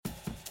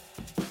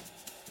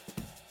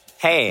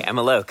Hey, I'm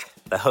Alok,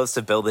 the host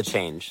of Build the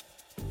Change,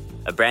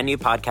 a brand new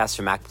podcast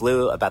from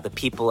MacBlue about the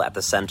people at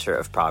the center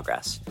of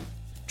progress.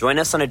 Join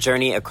us on a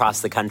journey across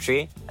the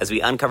country as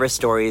we uncover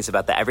stories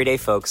about the everyday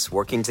folks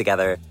working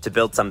together to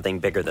build something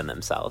bigger than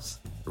themselves.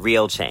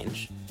 Real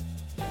change.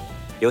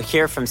 You'll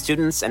hear from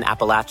students in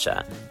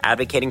Appalachia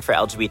advocating for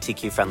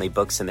LGBTQ-friendly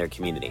books in their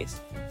communities,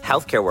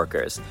 healthcare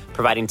workers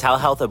providing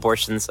telehealth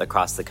abortions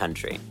across the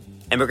country,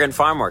 immigrant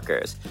farm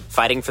workers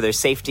fighting for their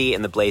safety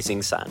in the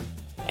blazing sun,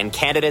 and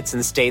candidates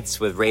in states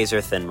with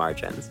razor-thin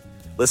margins.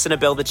 Listen to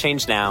Build the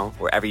Change now,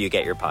 wherever you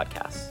get your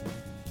podcasts.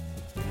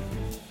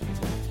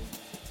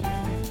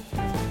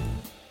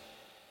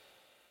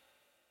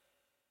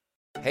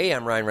 Hey,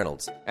 I'm Ryan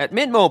Reynolds. At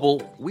Mint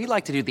Mobile, we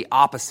like to do the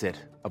opposite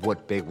of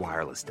what Big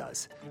Wireless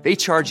does. They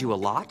charge you a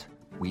lot,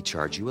 we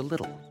charge you a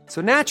little.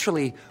 So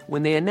naturally,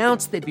 when they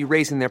announced they'd be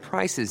raising their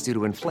prices due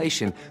to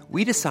inflation,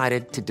 we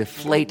decided to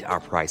deflate our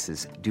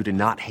prices due to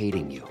not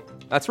hating you.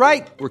 That's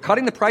right. We're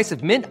cutting the price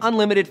of Mint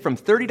Unlimited from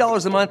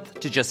 $30 a month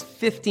to just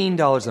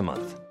 $15 a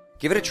month.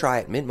 Give it a try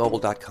at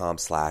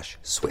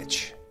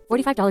mintmobile.com/switch.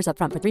 $45 up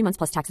front for 3 months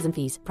plus taxes and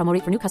fees. Promo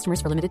rate for new customers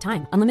for limited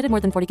time. Unlimited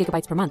more than 40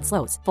 gigabytes per month.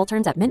 Slows full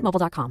terms at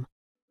mintmobile.com.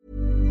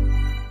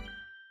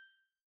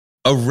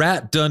 A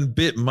rat done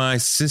bit my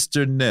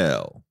sister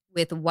Nell.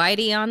 With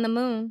Whitey on the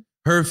Moon.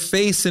 Her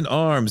face and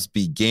arms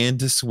began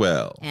to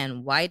swell.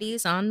 And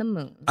Whitey's on the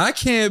moon. I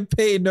can't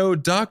pay no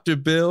doctor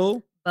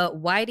bill.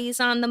 But Whitey's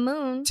on the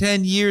moon.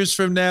 10 years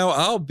from now,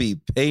 I'll be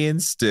paying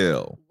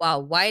still.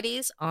 While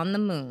Whitey's on the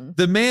moon.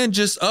 The man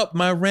just upped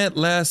my rent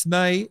last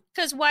night.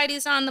 'Cause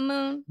Whitey's on the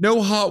moon.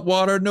 No hot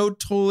water, no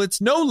toilets,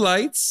 no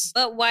lights.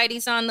 But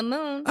Whitey's on the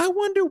moon. I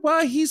wonder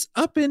why he's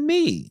upping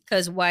me.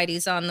 'Cause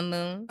Whitey's on the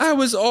moon. I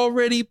was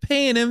already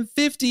paying him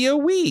 $50 a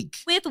week.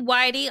 With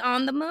Whitey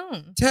on the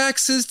moon.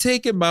 Taxes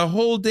taking my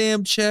whole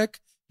damn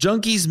check.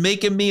 Junkies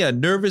making me a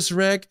nervous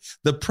wreck.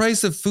 The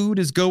price of food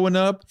is going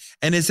up.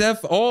 And as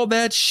if all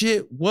that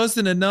shit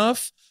wasn't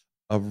enough,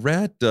 a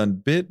rat done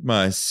bit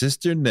my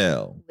sister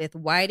Nell. With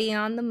Whitey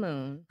on the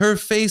moon. Her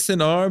face and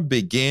arm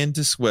began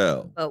to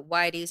swell. But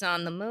Whitey's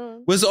on the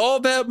moon. Was all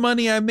that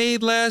money I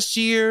made last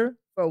year?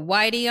 For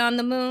Whitey on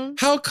the moon.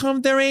 How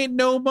come there ain't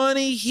no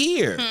money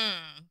here?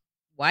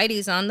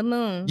 Whitey's on the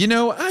moon. You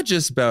know, I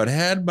just about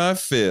had my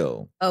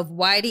fill. Of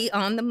Whitey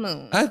on the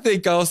moon. I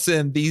think I'll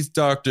send these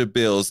doctor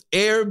bills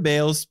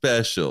airmail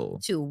special.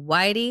 To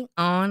Whitey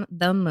on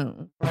the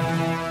moon.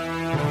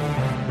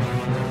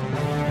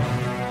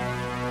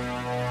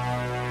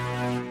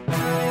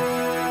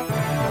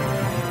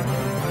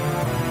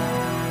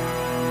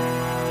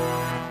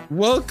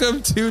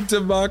 Welcome to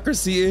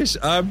Democracy-ish.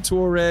 I'm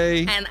Torre.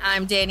 And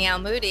I'm Danielle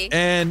Moody.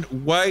 And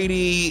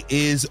Whitey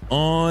is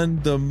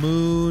on the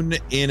moon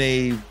in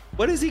a,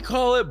 what does he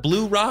call it?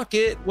 Blue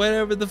rocket?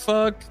 Whatever the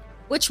fuck.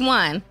 Which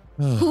one?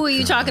 Oh, who are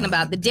you talking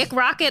about? The dick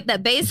rocket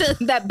that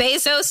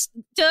Bezos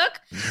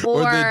took?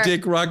 Or the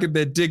dick rocket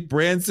that Dick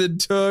Branson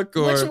took?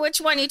 Or which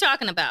one are you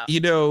talking about? You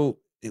know,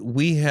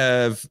 we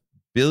have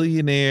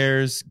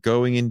billionaires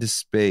going into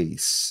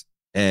space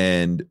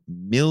and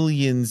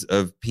millions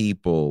of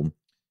people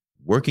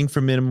working for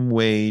minimum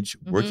wage,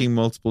 working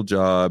multiple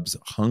jobs,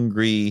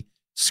 hungry,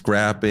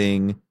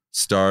 scrapping,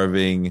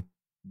 starving.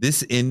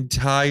 This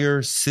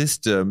entire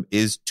system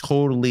is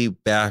totally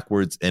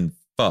backwards and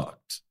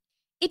fucked.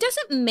 It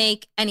doesn't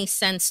make any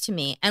sense to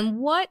me. And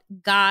what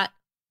got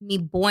me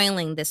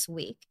boiling this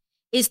week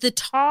is the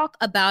talk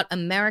about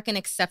American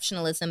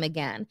exceptionalism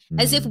again,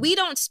 as if we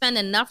don't spend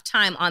enough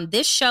time on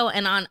this show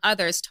and on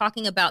others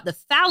talking about the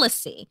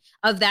fallacy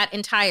of that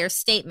entire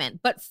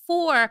statement. But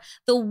for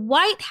the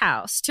White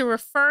House to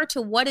refer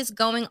to what is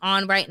going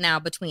on right now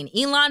between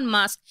Elon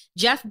Musk,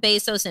 Jeff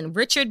Bezos, and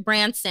Richard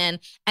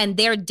Branson and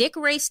their dick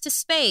race to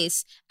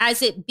space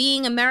as it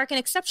being American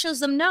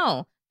exceptionalism,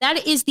 no.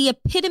 That is the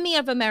epitome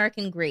of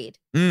American greed.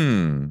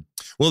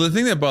 Well, the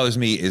thing that bothers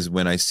me is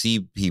when I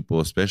see people,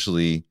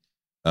 especially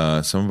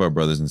some of our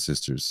brothers and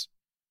sisters,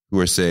 who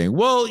are saying,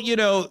 well, you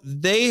know,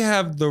 they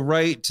have the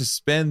right to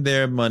spend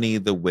their money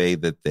the way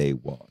that they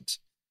want.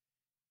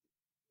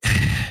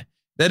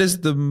 That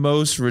is the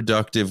most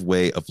reductive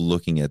way of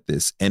looking at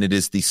this. And it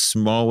is the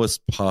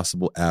smallest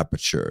possible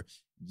aperture.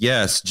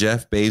 Yes,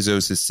 Jeff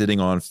Bezos is sitting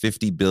on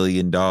 $50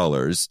 billion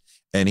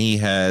and he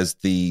has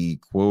the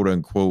quote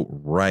unquote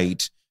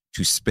right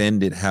to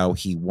spend it how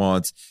he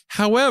wants.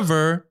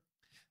 However,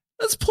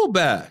 let's pull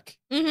back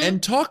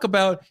and talk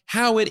about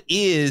how it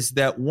is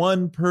that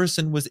one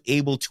person was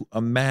able to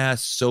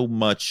amass so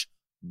much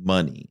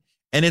money.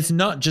 And it's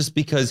not just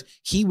because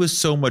he was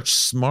so much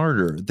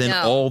smarter than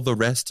all the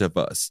rest of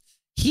us.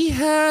 He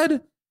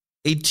had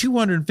a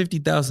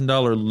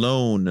 $250,000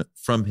 loan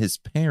from his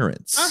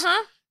parents.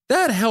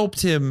 That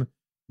helped him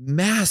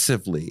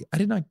massively. I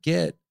did not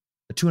get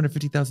a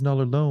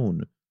 $250,000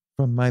 loan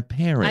from my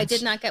parents. I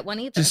did not get one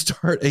either. To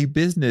start a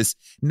business.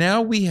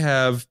 Now we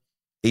have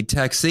a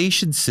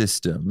taxation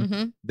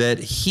system that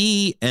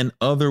he and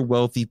other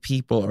wealthy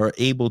people are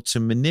able to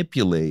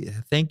manipulate.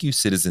 Thank you,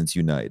 Citizens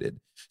United.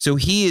 So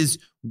he is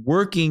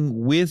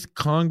working with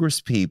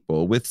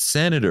congresspeople, with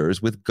senators,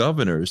 with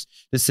governors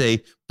to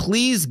say,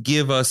 please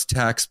give us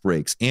tax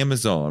breaks.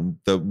 Amazon,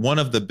 one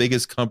of the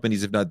biggest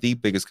companies, if not the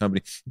biggest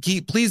company,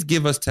 please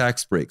give us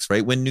tax breaks,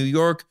 right? When New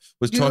York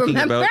was talking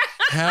about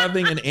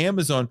having an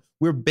Amazon,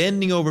 we're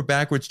bending over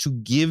backwards to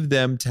give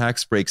them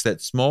tax breaks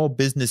that small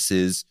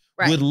businesses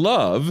would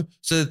love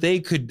so that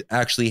they could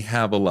actually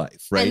have a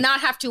life, right? And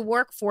not have to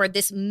work for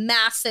this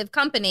massive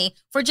company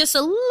for just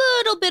a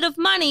little bit of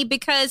money,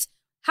 because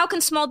how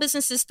can small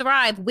businesses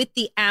thrive with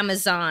the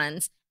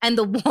Amazons and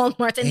the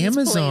Walmarts and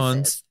Amazons these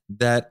places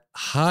that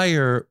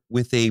hire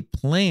with a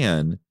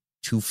plan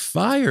to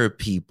fire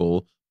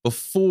people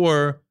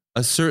before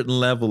a certain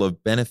level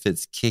of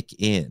benefits kick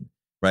in,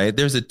 right?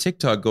 There's a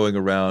TikTok going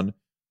around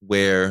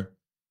where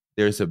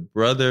there's a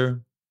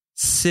brother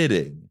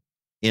sitting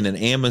in an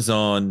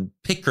Amazon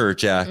picker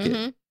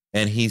jacket,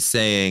 and he's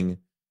saying,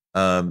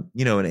 in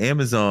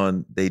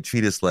Amazon, they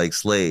treat us like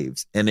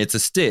slaves, and it's a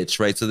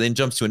stitch, right? So then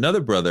jumps to another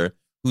brother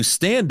who's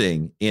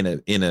standing in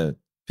a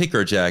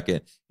picker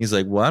jacket. He's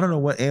like, well, I don't know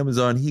what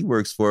Amazon he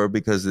works for,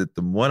 because the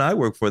one I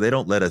work for, they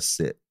don't let us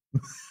sit.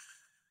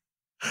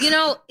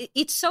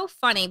 It's so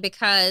funny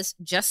because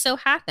just so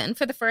happened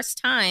for the first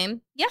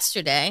time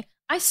yesterday,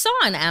 I saw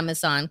an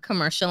Amazon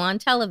commercial on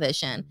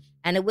television,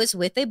 and it was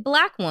with a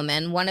Black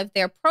woman, one of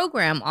their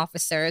program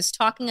officers,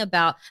 talking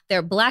about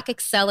their Black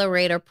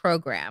Accelerator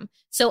program.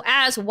 So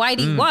as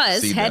Whitey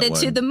was headed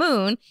to the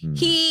moon,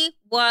 he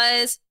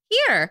was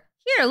here.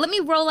 Here, let me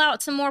roll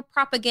out some more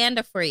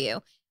propaganda for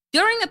you.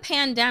 During a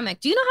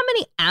pandemic, do you know how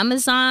many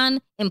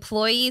Amazon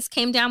employees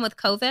came down with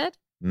COVID?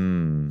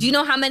 Do you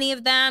know how many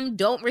of them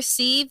don't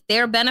receive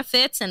their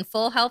benefits and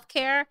full health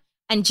care?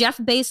 And Jeff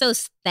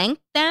Bezos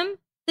thanked them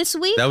this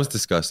week? That was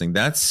disgusting.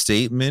 That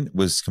statement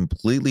was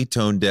completely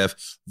tone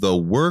deaf. The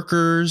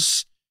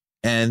workers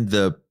and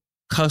the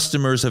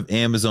customers of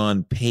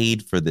Amazon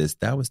paid for this.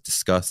 That was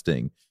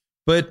disgusting.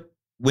 But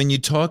when you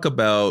talk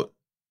about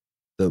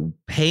the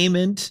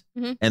payment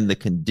and the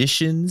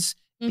conditions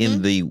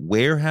in the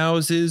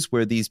warehouses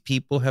where these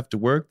people have to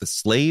work, the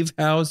slave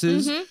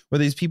houses where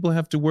these people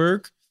have to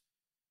work,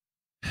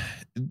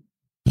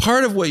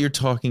 part of what you're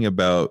talking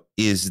about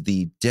is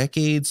the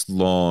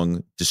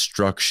decades-long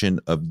destruction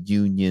of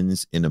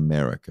unions in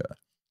America,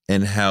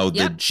 and how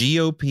the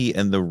GOP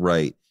and the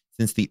right,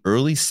 since the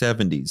early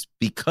 70s,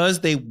 because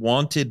they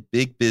wanted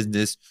big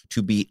business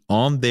to be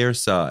on their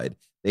side,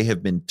 they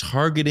have been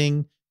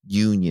targeting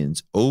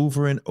unions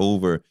over and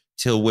over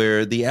till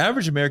where the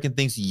average American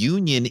thinks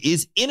union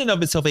is in and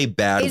of itself a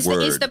bad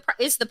word.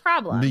 Is the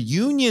problem. The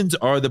unions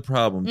are the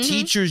problem.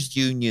 Teachers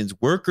unions,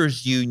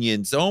 workers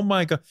unions. Oh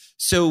my God.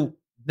 So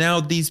now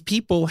these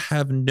people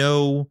have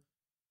no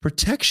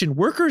protection.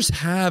 Workers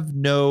have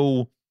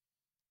no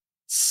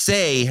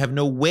say, have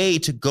no way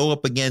to go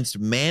up against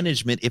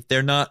management if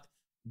they're not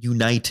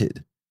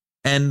united.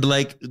 And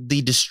like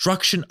the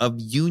destruction of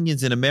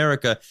unions in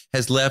America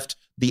has left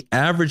the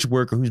average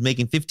worker who's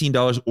making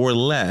 $15 or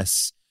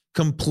less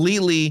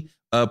completely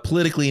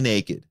politically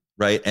naked,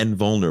 right? And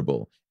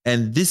vulnerable.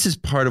 And this is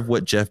part of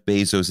what Jeff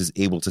Bezos is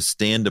able to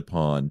stand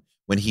upon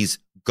when he's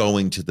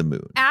going to the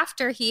moon.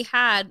 After he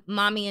had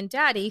mommy and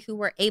daddy who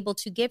were able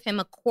to give him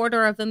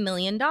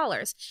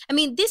 $250,000. I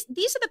mean, these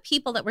are the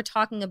people that we're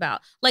talking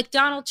about, like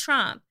Donald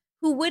Trump,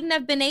 who wouldn't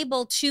have been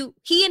able to,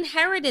 he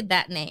inherited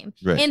that name,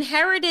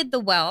 inherited the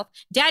wealth.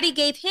 Daddy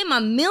gave him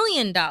 $1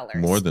 million.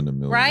 More than $1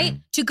 million.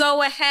 Right? To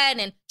go ahead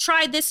and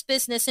try this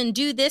business and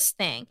do this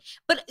thing.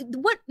 But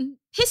what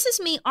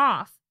pisses me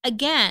off,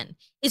 again,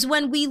 is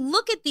when we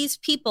look at these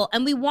people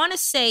and we want to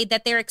say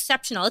that they're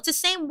exceptional. It's the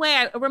same way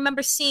I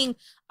remember seeing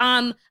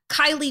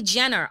Kylie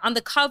Jenner on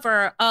the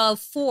cover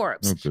of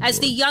Forbes as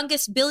the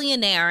youngest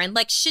billionaire. And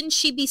like, shouldn't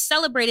she be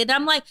celebrated?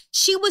 I'm like,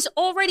 she was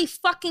already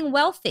fucking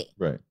wealthy.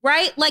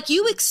 Right? Like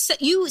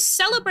you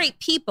celebrate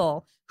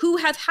people who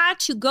have had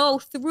to go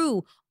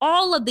through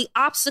all of the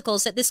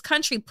obstacles that this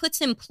country puts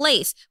in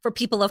place for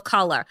people of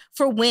color,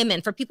 for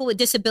women, for people with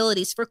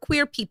disabilities, for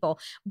queer people.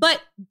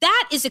 But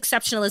that is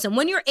exceptionalism.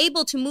 When you're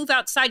able to move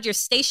outside your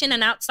station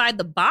and outside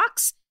the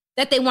box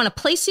that they want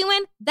to place you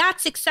in,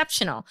 that's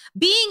exceptional.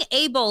 Being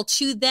able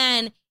to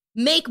then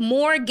make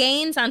more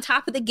gains on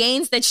top of the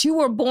gains that you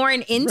were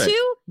born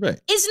into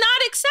is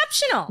not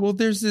exceptional. Well,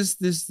 there's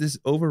this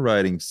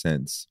overriding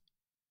sense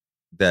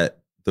that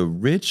the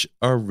rich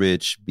are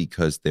rich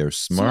because they're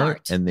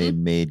smart. And they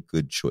made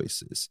good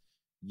choices.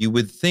 You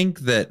would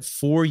think that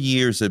 4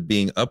 years of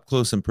being up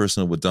close and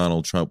personal with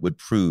Donald Trump would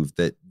prove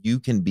that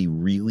you can be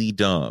really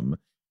dumb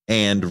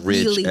and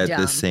rich at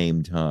the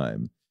same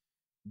time.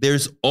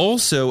 There's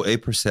also a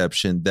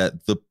perception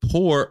that the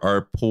poor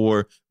are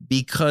poor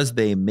because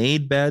they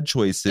made bad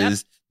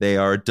choices. They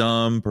are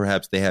dumb.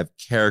 Perhaps they have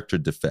character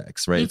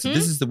defects, right? So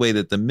this is the way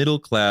that the middle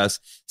class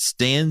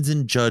stands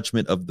in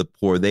judgment of the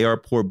poor. They are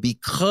poor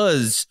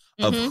because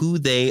of who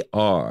they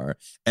are.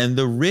 And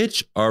the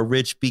rich are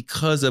rich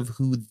because of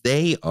who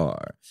they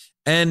are.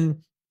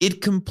 And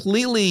it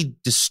completely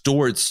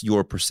distorts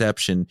your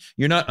perception.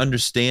 You're not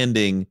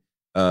understanding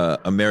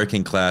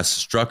American class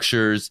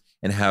structures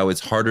and how it's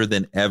harder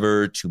than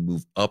ever to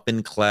move up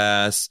in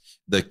class.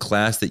 The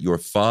class that your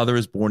father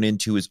is born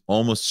into is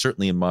almost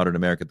certainly in modern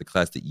America the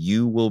class that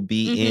you will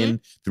be in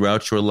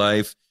throughout your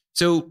life.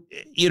 So,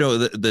 you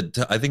know,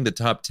 I think the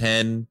top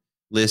 10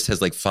 list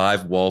has like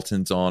 5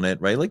 Waltons on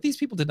it, right? Like these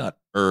people did not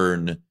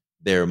earn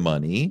their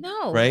money,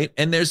 no, right?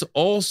 And there's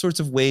all sorts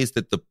of ways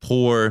that the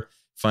poor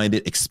find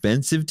it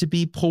expensive to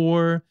be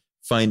poor,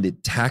 find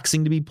it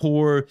taxing to be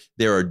poor.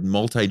 There are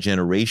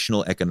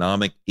multi-generational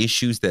economic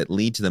issues that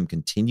lead to them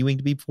continuing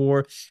to be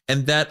poor.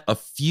 And that a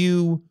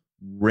few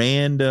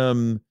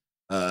random,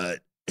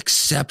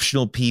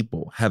 exceptional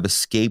people have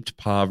escaped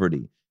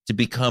poverty to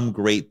become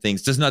great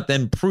things does not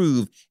then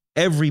prove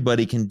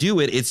everybody can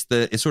do it. It's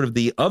sort of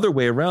the other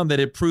way around,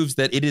 that it proves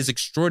that it is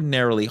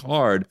extraordinarily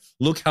hard.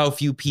 Look how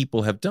few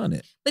people have done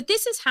it. But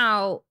this is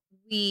how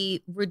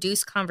we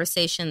reduce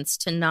conversations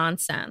to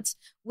nonsense,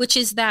 which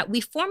is that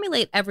we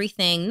formulate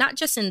everything, not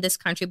just in this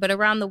country, but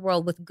around the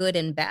world with good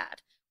and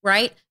bad,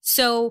 right?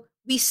 So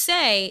we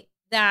say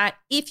that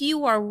if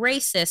you are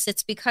racist,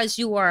 it's because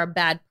you are a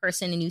bad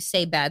person and you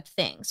say bad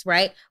things,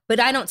 right? But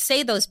I don't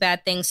say those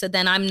bad things, so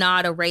then I'm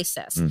not a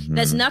racist. It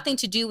has nothing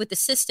to do with the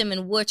system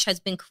in which has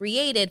been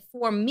created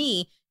for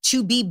me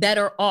to be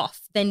better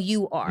off than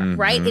you are,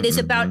 right? It is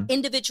about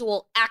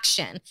individual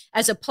action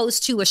as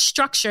opposed to a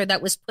structure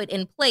that was put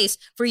in place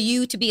for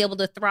you to be able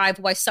to thrive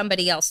while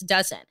somebody else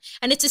doesn't.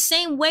 And it's the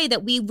same way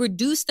that we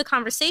reduce the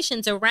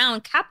conversations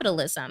around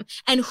capitalism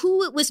and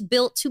who it was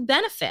built to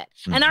benefit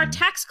and our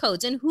tax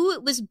codes and who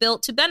it was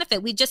built to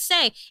benefit. We just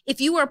say, if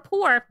you are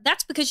poor,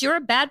 that's because you're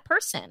a bad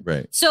person.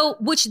 Right. So,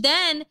 which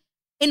then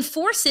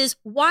enforces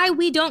why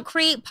we don't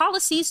create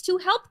policies to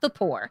help the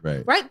poor,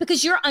 right?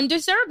 Because you're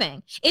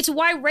undeserving. It's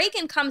why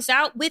Reagan comes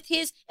out with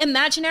his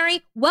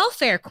imaginary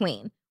welfare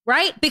queen,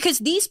 right? Because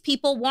these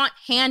people want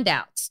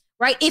handouts,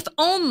 right? If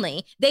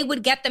only they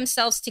would get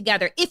themselves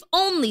together. If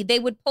only they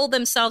would pull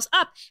themselves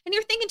up. And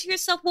you're thinking to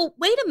yourself, well,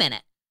 wait a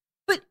minute,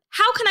 but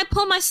how can I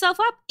pull myself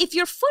up if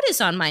your foot is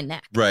on my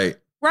neck? Right.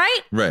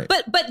 Right? Right.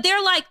 But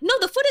they're like, no,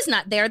 the foot is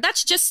not there.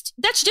 That's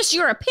just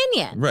your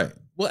opinion. Right.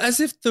 Well,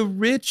 as if the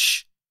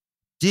rich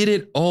did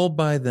it all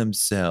by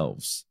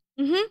themselves.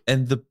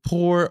 And the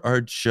poor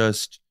are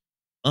just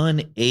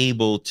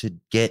unable to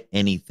get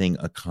anything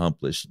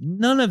accomplished.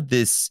 None of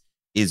this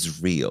is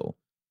real.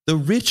 The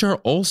rich are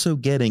also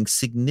getting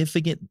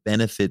significant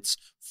benefits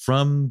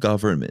from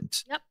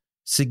government,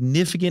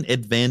 significant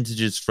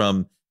advantages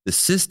from the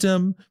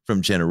system,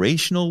 from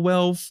generational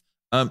wealth.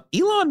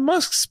 Elon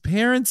Musk's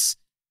parents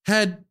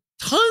had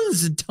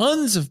tons and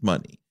tons of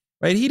money,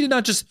 right? He did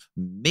not just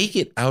make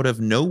it out of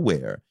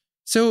nowhere.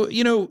 So,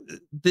 you know,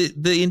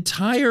 the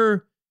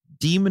entire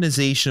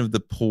demonization of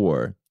the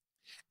poor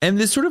and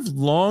this sort of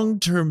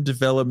long-term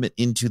development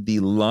into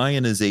the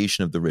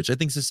lionization of the rich. I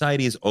think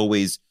society has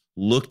always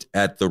looked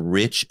at the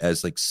rich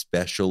as like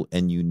special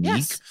and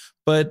unique,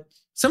 but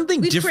something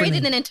We've different.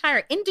 created an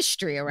entire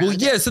industry around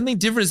it. Something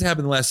different has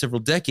happened in the last several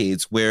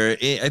decades where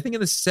I think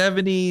in the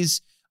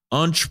 70s,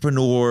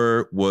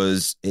 entrepreneur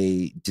was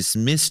a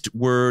dismissed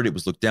word. It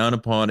was looked down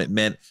upon. It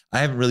meant, I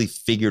haven't really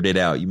figured it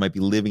out. You might be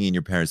living in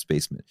your parents'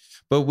 basement.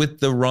 But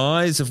with the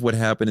rise of what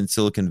happened in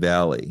Silicon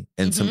Valley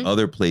and some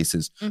other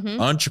places,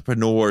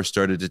 entrepreneur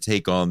started to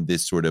take on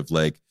this sort of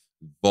like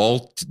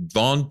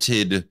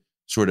vaunted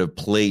sort of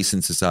place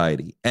in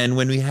society. And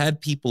when we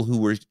had people who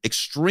were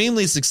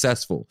extremely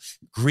successful,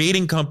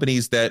 creating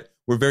companies that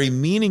were very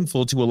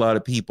meaningful to a lot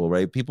of people,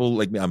 right? People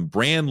like me, I'm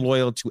brand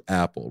loyal to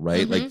Apple,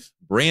 right? Like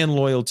brand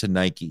loyal to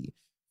Nike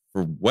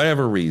for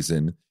whatever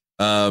reason.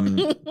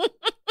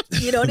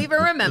 You don't even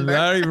remember.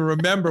 I don't even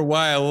remember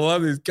why I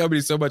love these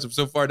companies so much. I'm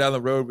so far down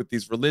the road with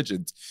these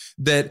religions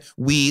that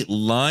we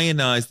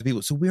lionize the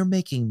people. So we're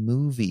making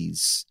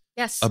movies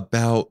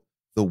about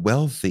the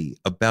wealthy,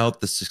 about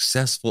the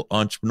successful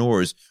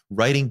entrepreneurs,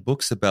 writing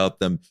books about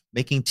them,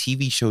 making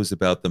TV shows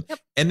about them.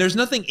 And there's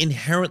nothing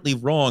inherently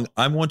wrong.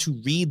 I want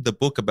to read the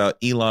book about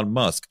Elon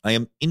Musk. I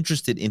am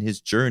interested in his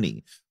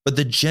journey. But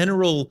the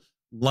general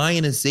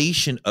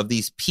lionization of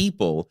these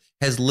people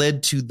has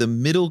led to the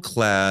middle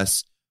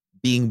class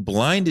being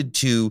blinded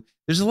to,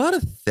 there's a lot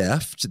of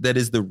theft that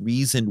is the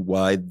reason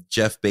why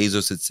Jeff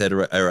Bezos, et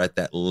cetera, are at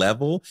that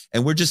level.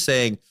 And we're just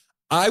saying,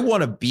 I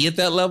want to be at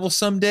that level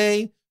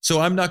someday. So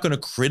I'm not going to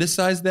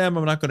criticize them.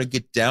 I'm not going to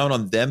get down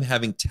on them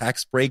having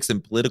tax breaks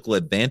and political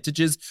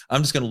advantages.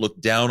 I'm just going to look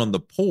down on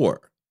the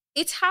poor.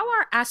 It's how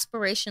our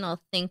aspirational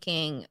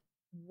thinking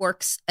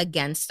works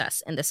against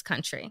us in this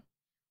country.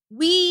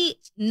 We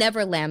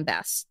never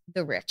lambast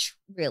the rich,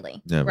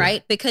 really,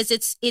 right? Because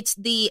it's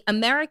the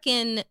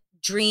American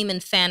dream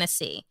and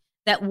fantasy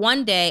that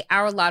one day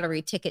our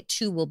lottery ticket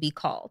too will be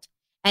called.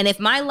 And if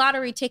my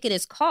lottery ticket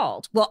is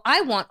called, well,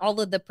 I want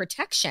all of the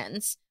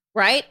protections,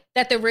 right,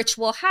 that the rich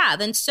will have.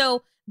 And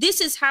so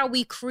this is how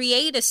we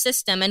create a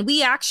system. And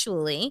we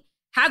actually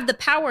have the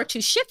power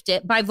to shift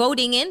it by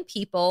voting in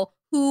people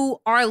who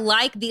are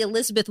like the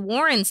Elizabeth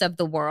Warrens of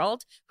the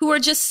world, who are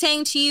just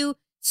saying to you,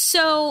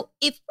 so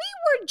if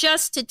we were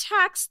just to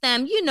tax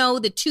them, you know,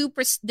 the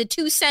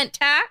 2%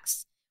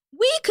 tax,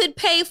 We could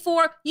pay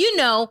for,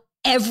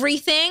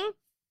 everything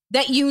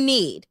that you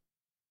need,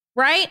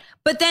 right?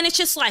 But then it's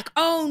just like,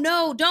 oh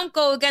no, don't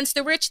go against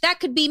the rich. That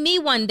could be me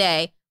one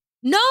day.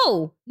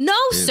 No,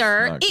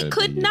 sir, it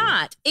could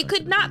not. It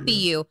could not be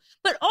you.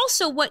 But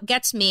also what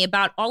gets me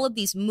about all of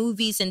these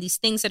movies and these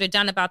things that are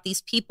done about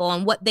these people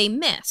and what they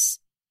miss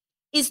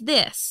is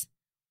this.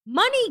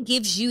 Money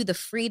gives you the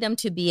freedom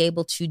to be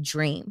able to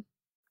dream.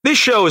 This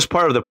show is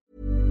part of the...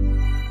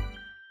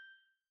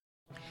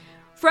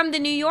 From The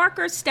New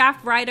Yorker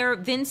staff writer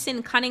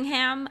Vincent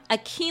Cunningham, a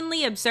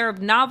keenly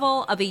observed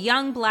novel of a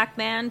young black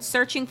man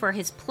searching for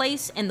his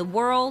place in the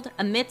world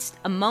amidst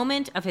a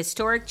moment of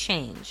historic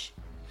change.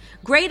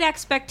 Great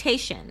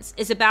Expectations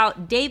is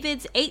about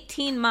David's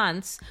 18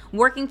 months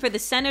working for the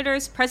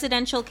senator's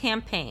presidential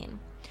campaign.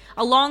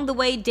 Along the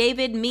way,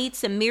 David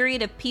meets a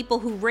myriad of people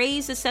who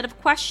raise a set of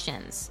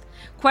questions.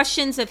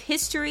 Questions of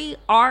history,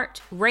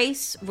 art,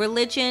 race,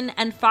 religion,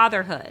 and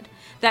fatherhood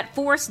that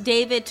force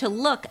David to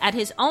look at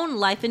his own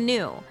life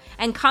anew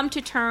and come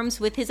to terms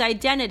with his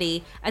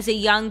identity as a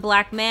young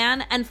black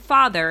man and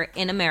father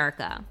in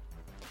America.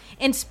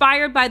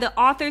 Inspired by the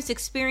author's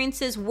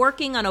experiences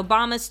working on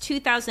Obama's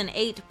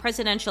 2008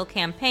 presidential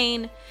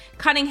campaign,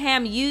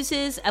 Cunningham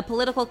uses a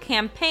political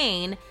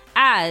campaign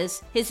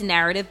as his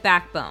narrative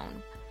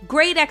backbone.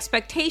 Great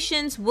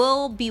Expectations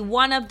will be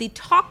one of the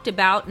talked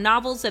about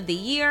novels of the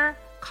year,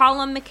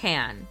 Colum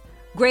McCann.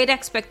 Great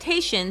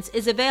Expectations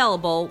is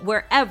available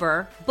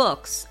wherever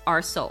books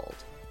are sold.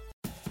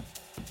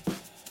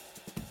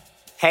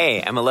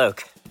 Hey, I'm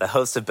Alok, the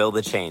host of Build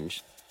the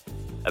Change,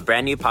 a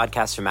brand new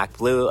podcast from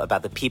MacBlue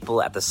about the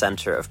people at the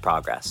center of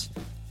progress.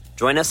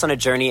 Join us on a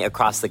journey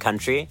across the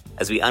country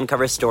as we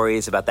uncover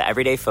stories about the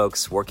everyday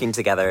folks working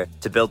together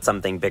to build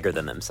something bigger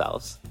than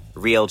themselves.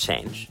 Real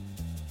change.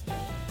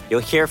 You'll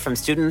hear from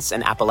students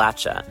in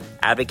Appalachia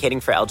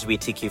advocating for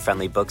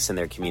LGBTQ-friendly books in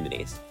their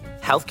communities,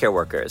 healthcare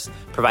workers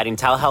providing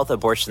telehealth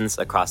abortions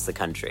across the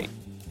country,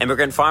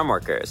 immigrant farm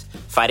workers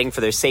fighting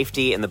for their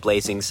safety in the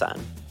blazing sun,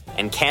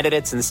 and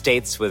candidates in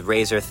states with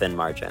razor-thin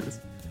margins.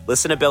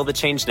 Listen to Build the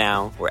Change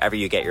now, wherever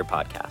you get your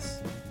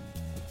podcasts.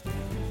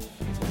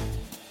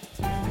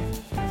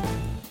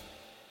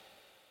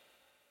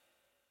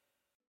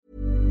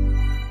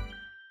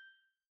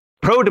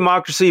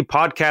 Pro-Democracy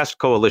Podcast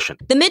Coalition.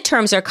 The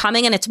midterms are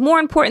coming, and it's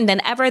more important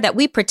than ever that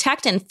we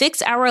protect and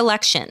fix our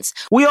elections.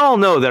 We all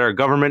know that our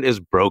government is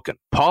broken.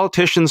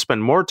 Politicians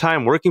spend more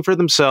time working for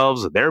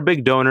themselves, their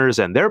big donors,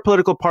 and their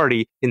political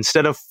party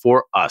instead of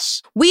for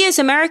us. We as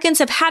Americans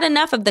have had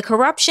enough of the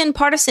corruption,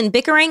 partisan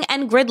bickering,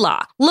 and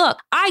gridlock.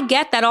 Look, I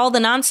get that all the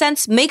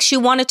nonsense makes you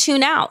want to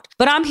tune out,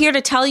 but I'm here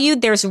to tell you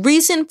there's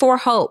reason for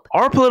hope.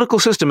 Our political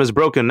system is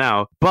broken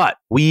now, but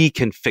we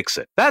can fix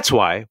it. That's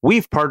why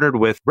we've partnered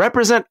with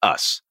Represent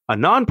Us, a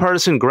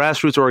nonpartisan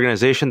grassroots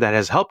organization that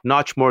has helped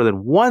notch more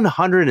than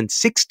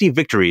 160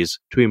 victories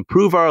to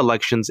improve our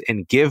elections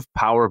and give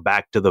power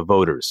back to the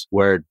voters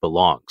where it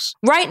belongs.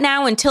 Right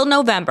now until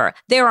November,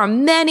 there are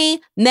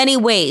many, many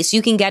ways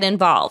you can get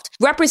involved.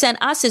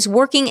 Represent Us is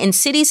working in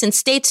cities and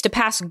states to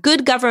pass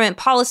good government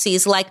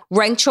policies like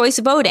ranked choice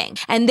voting,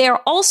 and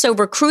they're also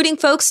recruiting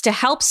folks to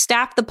help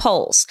staff the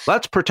polls.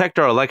 Let's protect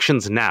our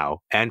elections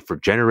now and for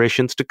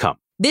generations to come.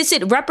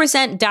 Visit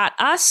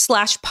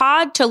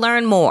represent.us/pod to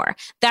learn more.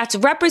 That's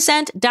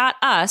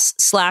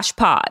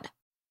represent.us/pod.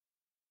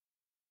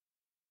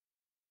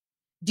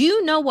 Do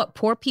you know what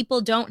poor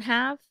people don't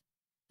have?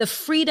 The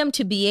freedom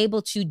to be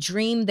able to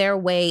dream their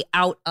way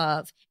out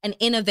of and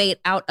innovate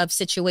out of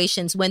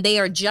situations when they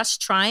are just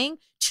trying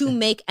to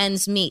make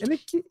ends meet. And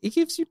it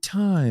gives you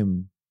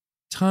time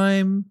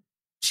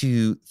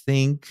to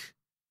think,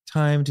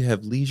 time to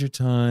have leisure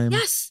time,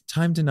 Yes.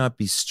 time to not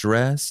be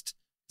stressed.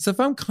 So if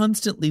I'm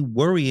constantly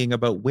worrying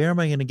about where am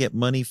I going to get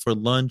money for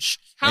lunch,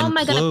 How and am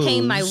I going to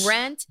pay my clothes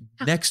rent?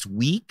 next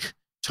week,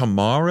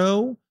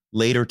 tomorrow,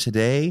 later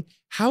today,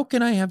 how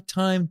can I have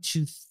time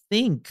to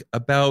think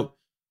about,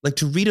 like,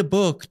 to read a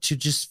book, to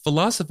just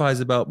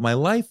philosophize about my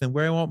life and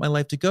where I want my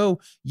life to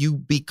go? You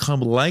become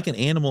like an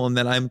animal, and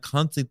then I'm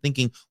constantly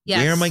thinking, Yes.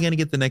 where am I going to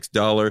get the next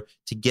dollar,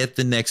 to get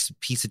the next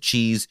piece of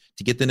cheese,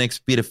 to get the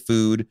next bit of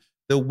food?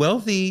 The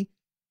wealthy,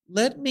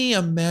 let me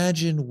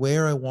imagine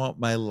where I want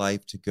my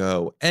life to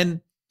go.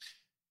 And,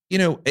 you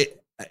know,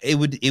 it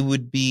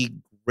would be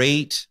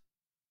great.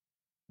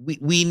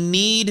 We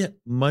need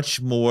much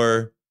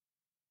more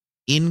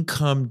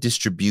income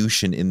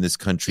distribution in this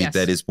country Yes.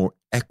 that is more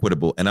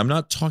equitable. And I'm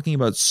not talking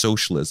about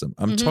socialism.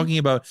 I'm talking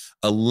about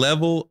a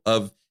level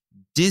of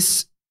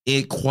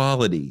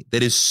disequality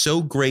that is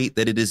so great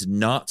that it is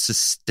not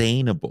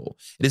sustainable.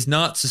 It is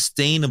not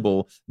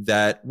sustainable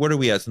that, what are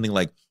we at? Something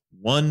like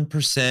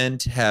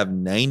 1% have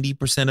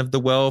 90% of the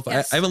wealth.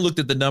 Yes. I haven't looked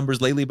at the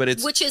numbers lately, but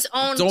Which is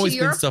owned, it's always to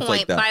your been stuff like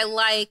point, that. by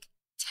like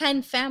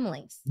 10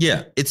 families.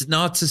 Yeah, it's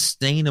not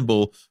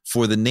sustainable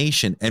for the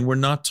nation. And we're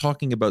not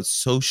talking about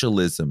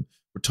socialism.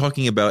 We're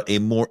talking about a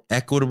more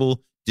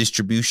equitable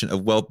distribution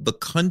of wealth. The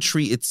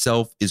country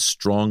itself is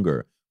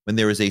stronger when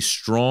there is a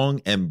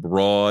strong and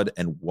broad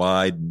and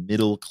wide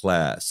middle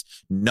class,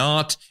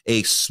 not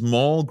a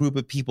small group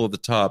of people at the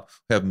top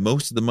who have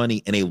most of the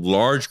money and a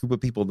large group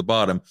of people at the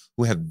bottom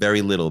who have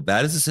very little.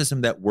 That is a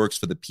system that works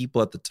for the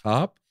people at the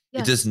top.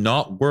 Yes. It does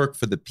not work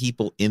for the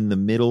people in the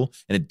middle,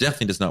 and it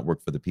definitely does not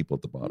work for the people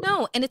at the bottom.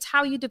 No, and it's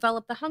how you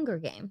develop the Hunger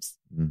Games.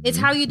 It's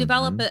how you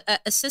develop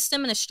a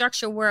system and a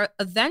structure where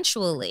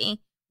eventually,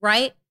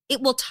 right,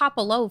 it will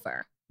topple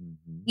over.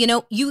 You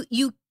know,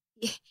 you.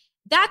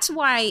 That's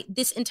why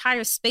this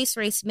entire space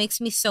race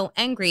makes me so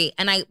angry,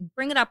 and I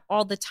bring it up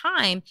all the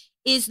time,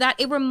 is that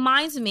it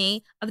reminds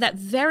me of that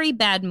very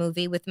bad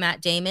movie with Matt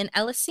Damon,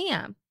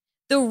 Elysium.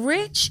 The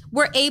rich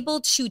were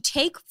able to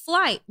take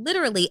flight,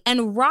 literally,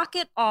 and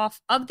rocket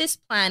off of this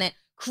planet,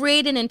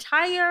 create an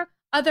entire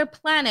other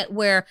planet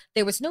where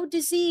there was no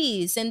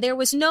disease and there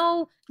was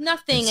no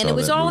nothing, and it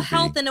was all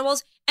health,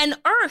 and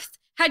Earth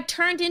had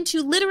turned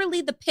into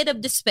literally the pit of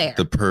despair.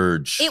 The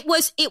purge. It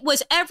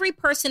was every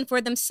person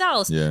for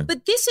themselves. Yeah.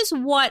 But this is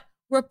what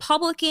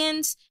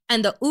Republicans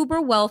and the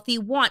uber wealthy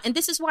want. And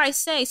this is why I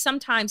say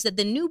sometimes that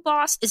the new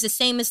boss is the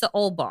same as the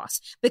old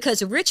boss,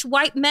 because rich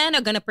white men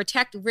are going to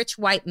protect rich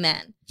white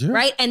men,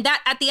 right? And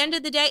that at the end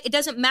of the day, it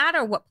doesn't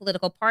matter what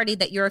political party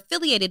that you're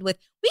affiliated with.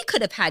 We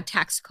could have had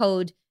tax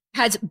code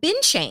has been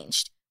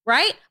changed,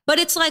 right? But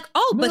it's like,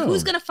 but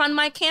who's going to fund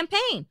my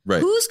campaign?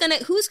 Right. Who's going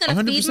to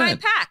feed my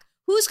pack?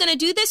 Who's going to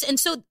do this? And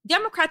so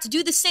Democrats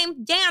do the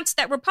same dance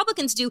that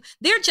Republicans do.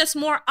 They're just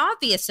more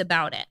obvious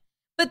about it.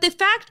 But the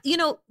fact,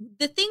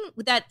 the thing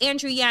that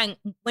Andrew Yang,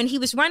 when he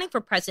was running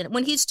for president,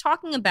 when he's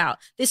talking about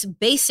this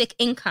basic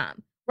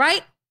income,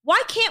 right?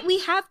 Why can't we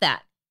have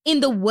that in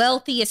the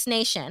wealthiest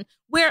nation?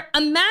 Where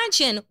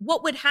imagine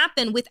what would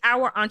happen with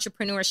our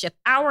entrepreneurship,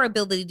 our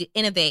ability to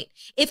innovate,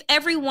 if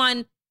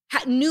everyone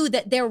knew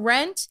that their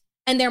rent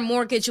and their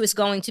mortgage was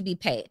going to be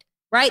paid,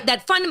 right?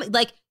 That fundamentally,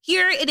 like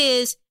here it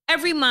is,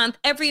 every month,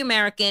 every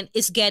American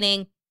is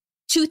getting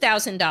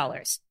 $2,000,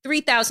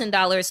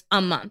 $3,000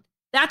 a month.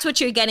 That's what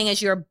you're getting as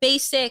your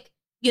basic,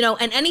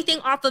 and anything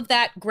off of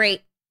that,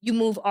 great, you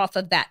move off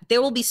of that.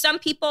 There will be some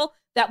people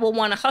that will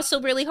want to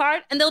hustle really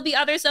hard, and there'll be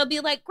others that'll be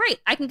like,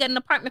 great, I can get an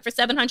apartment for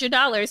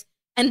 $700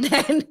 and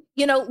then,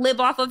 live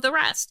off of the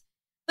rest.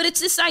 But it's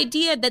this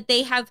idea that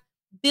they have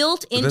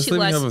built into us.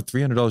 Living off of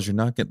 $300,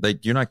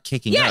 you're not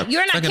kicking out.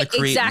 You're not going to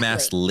create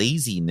mass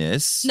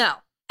laziness. No,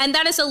 and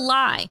that is a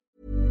lie.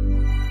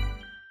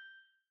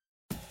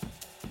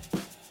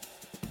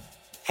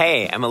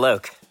 Hey, I'm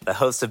Alok, the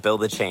host of Build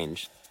the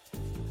Change,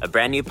 a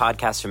brand new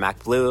podcast from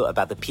MacBlue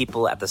about the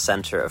people at the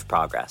center of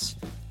progress.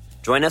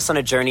 Join us on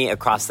a journey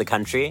across the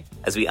country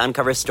as we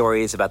uncover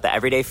stories about the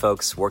everyday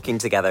folks working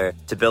together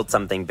to build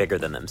something bigger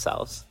than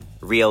themselves,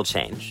 real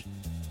change.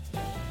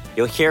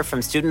 You'll hear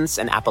from students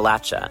in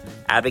Appalachia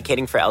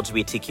advocating for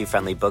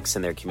LGBTQ-friendly books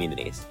in their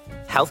communities,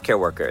 healthcare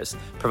workers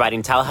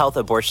providing telehealth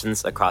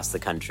abortions across the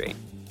country,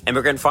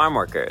 immigrant farm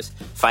workers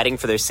fighting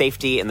for their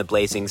safety in the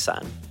blazing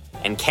sun,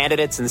 and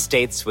candidates in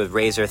states with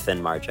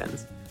razor-thin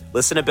margins.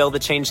 Listen to Build the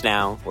Change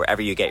now,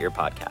 wherever you get your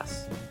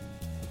podcasts.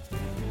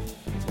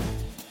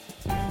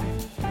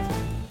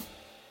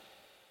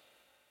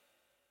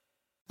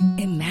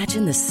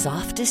 Imagine the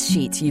softest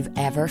sheets you've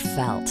ever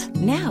felt.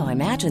 Now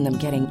imagine them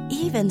getting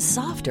even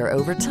softer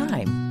over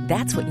time.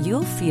 That's what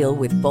you'll feel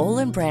with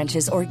Boll &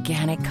 Branch's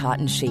organic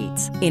cotton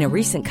sheets. In a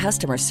recent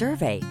customer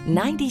survey,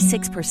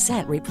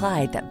 96%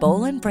 replied that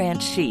Boll &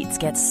 Branch sheets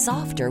get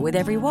softer with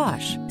every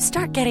wash.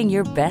 Start getting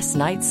your best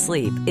night's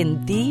sleep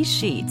in these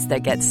sheets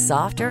that get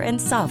softer and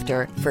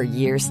softer for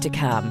years to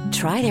come.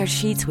 Try their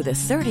sheets with a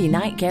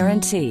 30-night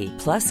guarantee.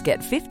 Plus, get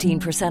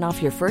 15%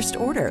 off your first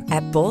order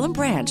at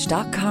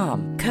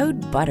bollandbranch.com.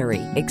 Code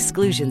BUTTERY.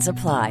 Exclusions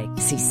apply.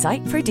 See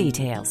site for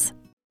details.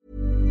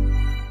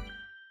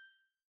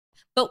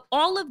 But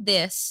all of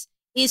this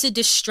is a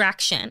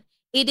distraction.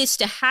 It is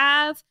to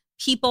have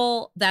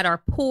people that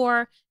are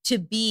poor to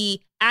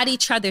be at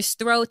each other's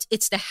throats.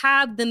 It's to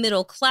have the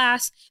middle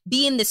class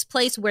be in this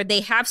place where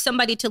they have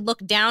somebody to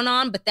look down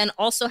on, but then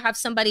also have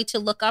somebody to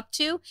look up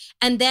to.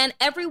 And then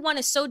everyone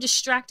is so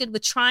distracted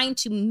with trying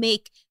to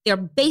make their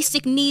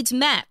basic needs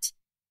met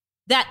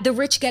that the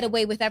rich get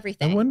away with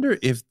everything. I wonder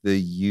if the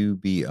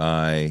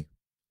UBI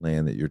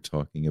plan that you're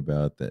talking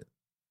about that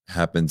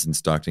happens in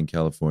Stockton,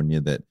 California,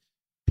 that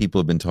people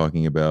have been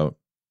talking about,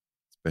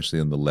 especially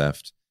on the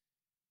left,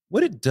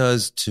 what it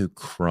does to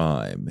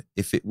crime,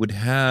 if it would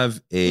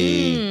have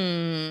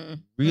a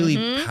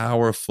really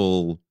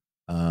powerful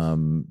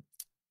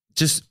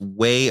just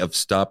way of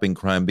stopping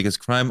crime, because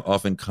crime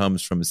often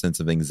comes from a sense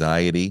of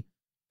anxiety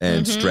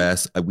and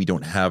stress. We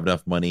don't have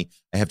enough money.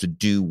 I have to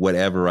do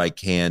whatever I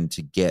can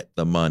to get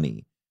the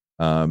money.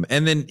 And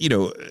then,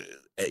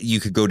 you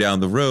could go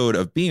down the road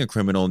of being a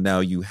criminal.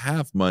 Now you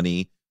have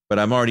money, but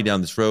I'm already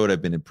down this road.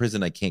 I've been in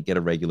prison. I can't get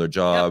a regular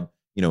job.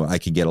 Yep. I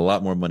can get a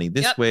lot more money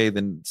this way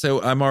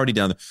so I'm already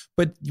down there.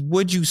 But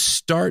would you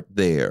start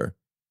there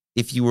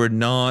if you were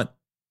not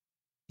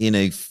in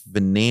a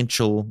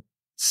financial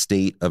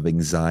state of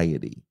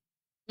anxiety?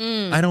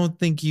 I don't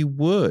think you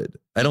would.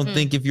 I don't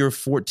think if you're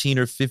 14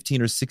 or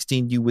 15 or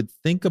 16, you would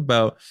think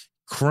about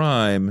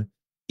crime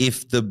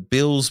if the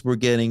bills were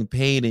getting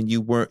paid and you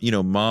weren't,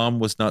 mom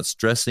was not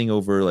stressing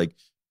over like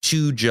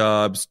 2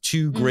 jobs,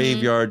 2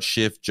 graveyard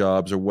shift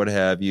jobs or what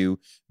have you,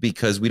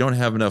 because we don't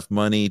have enough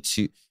money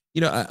to,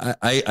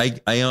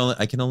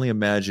 I can only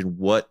imagine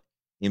what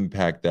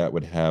impact that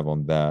would have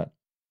on that.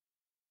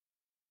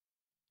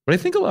 But I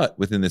think a lot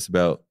within this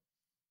about,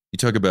 you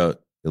talk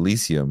about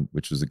Elysium,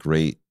 which was a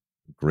great,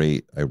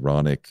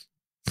 ironic,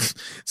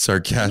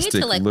 sarcastic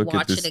I need to look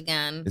watch at this. It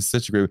again. It's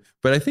such a great,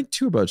 but I think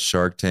too about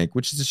Shark Tank,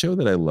 which is a show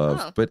that I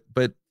love,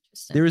 but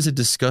there is a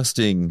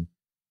disgusting,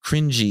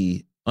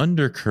 cringy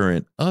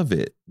undercurrent of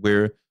it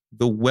where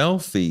the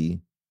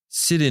wealthy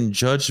sit in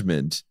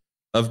judgment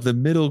of the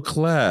middle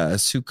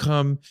class who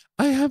come,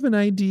 I have an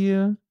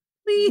idea.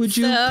 Would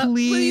you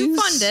please? Will you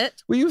fund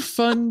it? Will you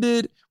fund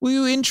it? Will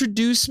you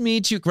introduce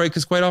me to, right?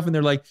 Because quite often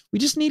they're like, we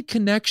just need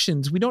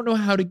connections. We don't know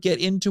how to get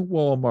into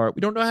Walmart. We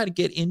don't know how to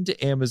get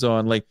into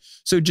Amazon. Like,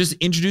 so just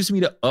introduce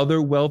me to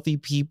other wealthy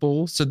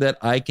people so that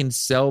I can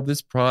sell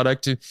this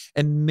product to,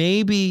 and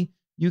maybe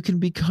you can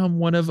become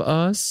one of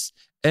us.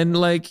 And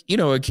like,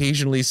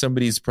 occasionally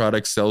somebody's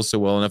product sells so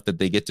well enough that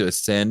they get to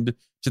ascend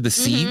to the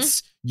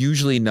seats.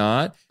 Usually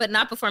not. But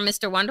not before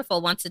Mr. Wonderful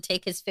wants to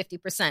take his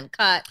 50%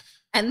 cut.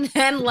 And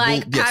then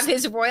have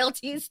his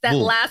royalties that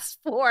last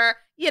for,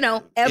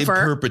 ever. In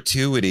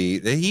perpetuity.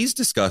 He's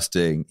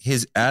disgusting.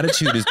 His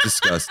attitude is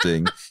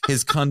disgusting.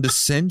 His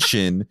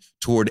condescension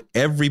toward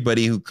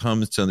everybody who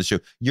comes on the show.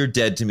 You're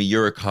dead to me.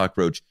 You're a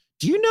cockroach.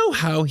 Do you know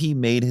how he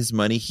made his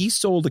money? He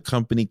sold a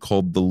company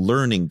called The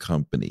Learning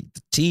Company,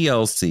 the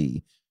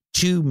TLC,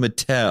 to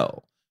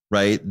Mattel,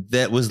 right?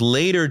 That was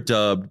later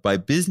dubbed by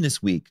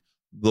Business Week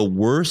the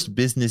worst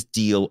business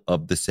deal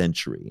of the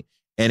century.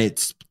 And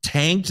it's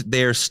tanked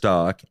their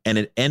stock, and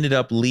it ended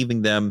up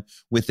leaving them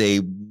with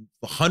a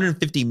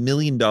 $150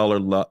 million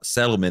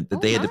settlement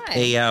that they had to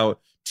pay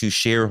out to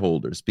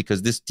shareholders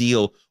because this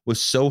deal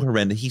was so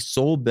horrendous. He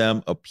sold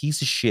them a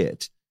piece of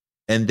shit,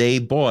 and they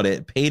bought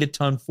it, paid a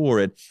ton for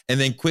it,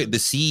 and then quit. The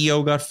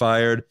CEO got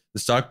fired.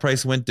 The stock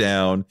price went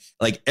down.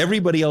 Like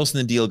everybody else in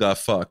the deal got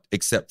fucked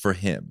except for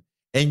him.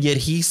 And yet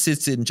he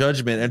sits in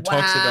judgment and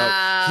talks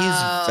about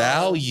his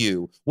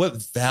value,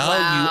 what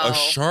value a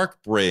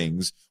shark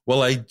brings,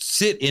 while I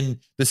sit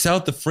in the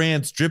south of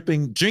France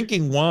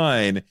drinking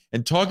wine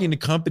and talking to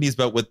companies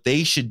about what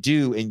they should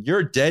do. And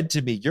you're dead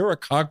to me. You're a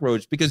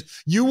cockroach because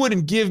you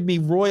wouldn't give me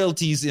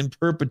royalties in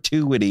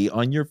perpetuity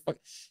on your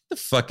the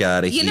fuck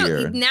out of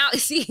here. Now,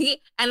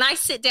 see, and I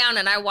sit down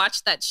and I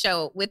watch that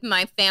show with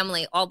my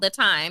family all the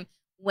time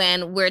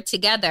when we're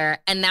together,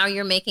 and now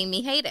you're making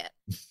me hate it.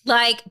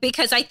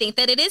 Because I think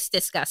that it is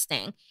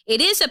disgusting. It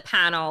is a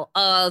panel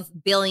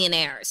of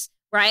billionaires,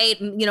 right?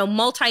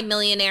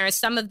 Multimillionaires,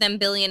 some of them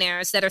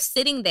billionaires that are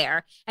sitting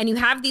there, and you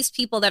have these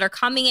people that are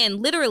coming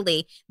in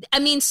literally. I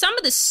mean, some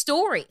of the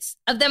stories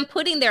of them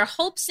putting their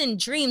hopes and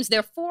dreams,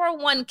 their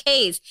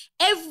 401ks,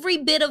 every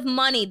bit of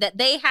money that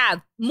they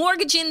have,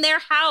 mortgaging their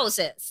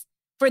houses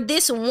for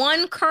this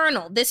one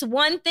kernel, this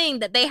one thing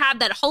that they have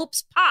that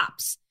hopes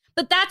pops.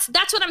 But that's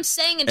what I'm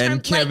saying in terms of.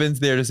 And Kevin's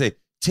there to say,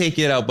 take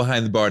it out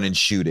behind the barn and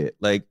shoot it.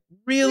 Like,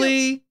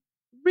 really?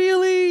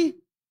 Really?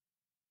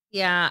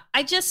 Yeah.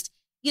 I just,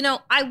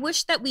 I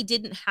wish that we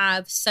didn't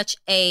have such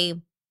a,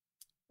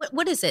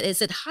 what is it?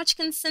 Is it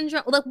Hodgkin's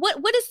syndrome? Like,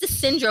 what is the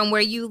syndrome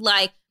where you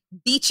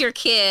beat your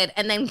kid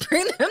and then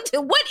bring them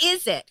to, what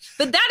is it?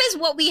 But that is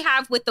what we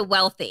have with the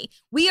wealthy.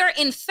 We are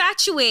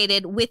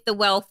infatuated with the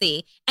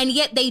wealthy, and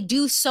yet they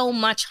do so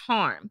much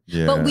harm.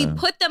 Yeah. But we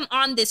put them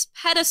on this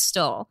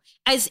pedestal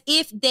as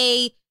if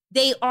they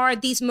are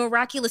these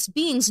miraculous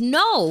beings.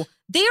 No,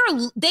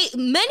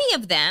 many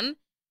of them,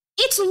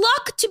 it's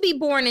luck to be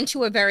born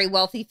into a very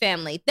wealthy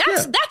family.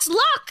 That's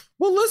luck.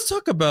 Well, let's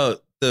talk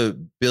about the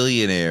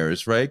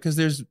billionaires, right? Because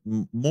there's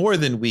more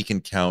than we can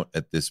count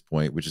at this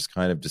point, which is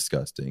kind of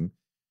disgusting.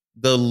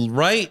 The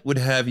right would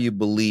have you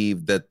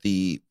believe that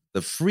the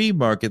free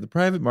market, the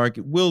private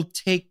market, will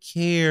take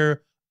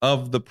care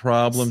of the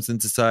problems in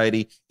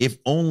society if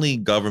only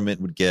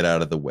government would get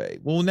out of the way.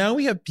 Well, now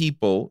we have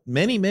people,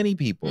 many, many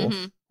people,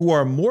 who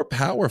are more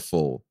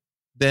powerful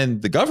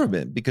than the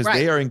government because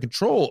they are in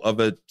control of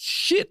a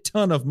shit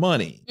ton of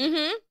money.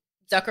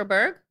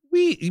 Zuckerberg.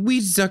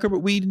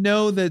 We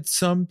know that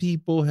some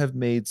people have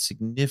made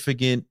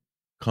significant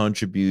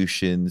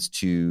contributions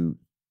to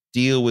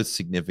deal with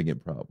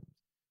significant problems.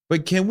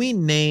 But can we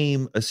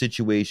name a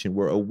situation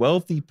where a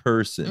wealthy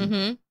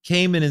person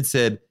came in and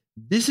said,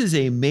 this is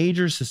a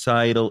major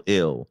societal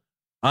ill.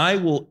 I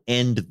will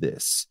end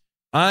this.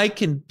 I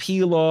can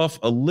peel off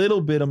a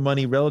little bit of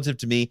money relative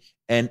to me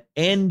and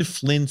end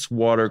Flint's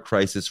water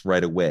crisis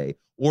right away,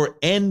 or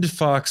end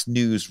Fox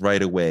News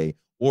right away,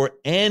 or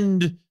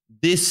end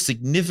this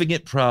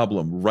significant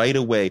problem right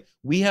away.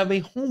 We have a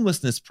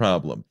homelessness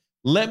problem.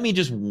 Let me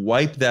just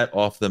wipe that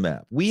off the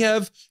map. We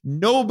have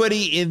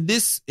nobody in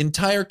this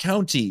entire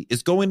county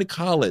is going to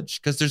college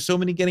because there's so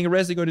many getting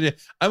arrested going to.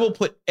 I will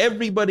put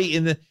everybody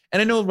in the.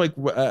 And I know,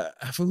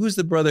 who's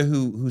the brother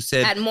who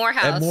said at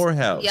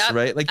Morehouse,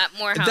 right? Like at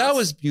Morehouse. that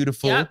was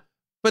beautiful.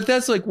 But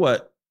that's like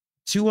what,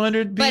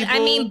 200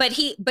 people.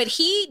 But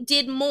he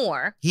did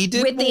more. He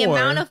did with more. The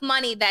amount of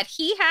money that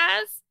he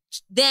has.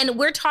 Then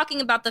we're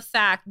talking about the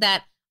fact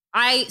that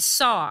I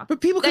saw.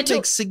 But people could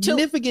make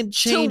significant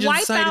change in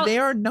society. They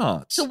are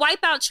not. To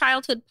wipe out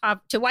child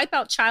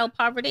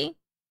poverty,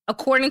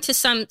 according to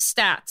some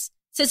stats,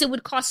 says it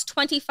would cost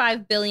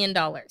 $25 billion.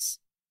 $25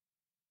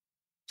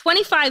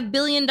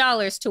 billion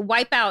to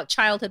wipe out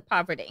childhood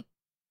poverty.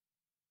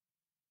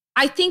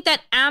 I think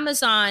that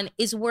Amazon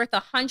is worth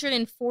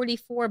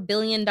 $144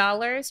 billion.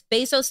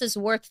 Bezos is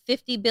worth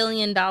 $50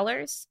 billion,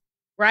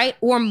 right?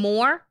 Or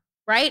more,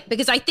 right?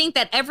 Because I think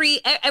that every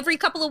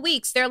couple of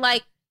weeks, they're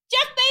like,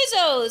 Jeff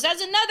Bezos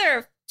has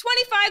another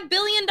 $25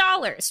 billion,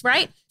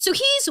 right? So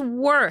he's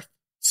worth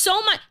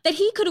so much that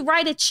he could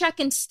write a check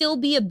and still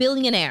be a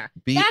billionaire.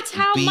 That's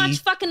how much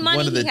fucking money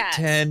he has. One of the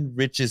 10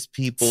 richest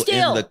people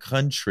in the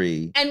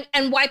country.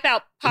 And wipe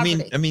out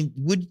poverty. I mean,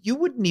 you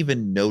wouldn't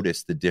even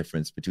notice the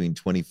difference between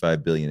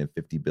 25 billion and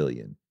 50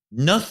 billion.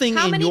 Nothing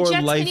how in many your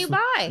jets life. Can you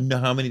buy?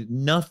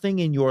 Nothing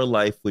in your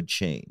life would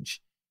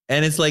change.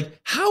 And it's like,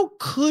 how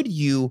could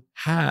you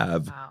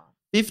have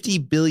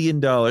 $50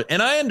 billion?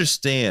 And I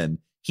understand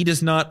he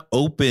does not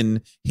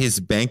open his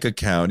bank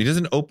account. He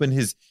doesn't open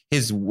his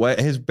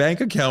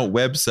bank account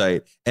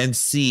website and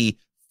see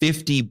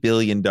 $50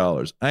 billion.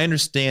 I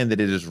understand that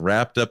it is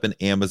wrapped up in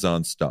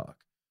Amazon stock.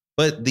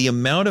 But the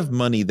amount of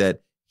money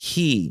that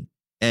he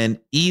and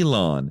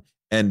Elon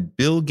and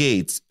Bill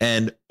Gates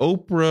and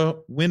Oprah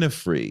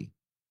Winfrey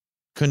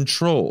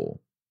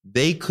control,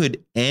 they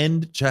could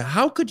end.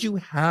 How could you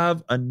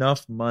have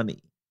enough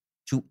money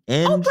to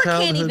end Oprah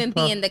childhood can't even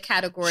be in the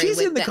category. She's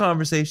in the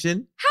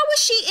conversation. How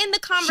is she in the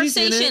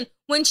conversation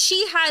when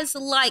she has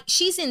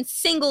she's in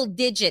single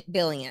digit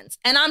billions?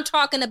 And I'm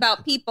talking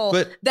about people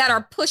that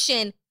are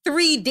pushing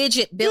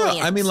 3-digit billions.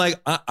 Yeah, I mean, like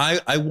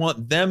I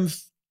want them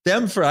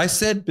for. I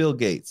said Bill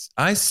Gates.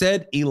 I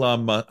said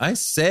Elon Musk. I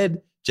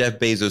said Jeff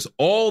Bezos.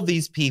 All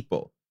these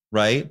people,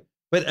 right?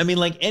 But I mean,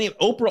 like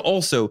Oprah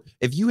also.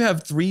 If you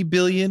have $3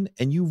 billion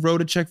and you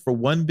wrote a check for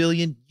 $1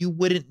 billion, you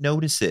wouldn't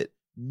notice it.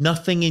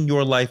 Nothing in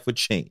your life would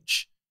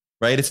change,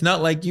 right? It's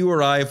not like you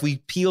or I, if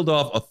we peeled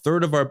off a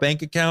third of our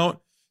bank account,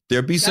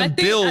 there'd be some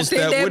bills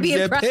that wouldn't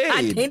get paid.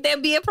 I think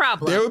there'd be a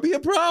problem. There would be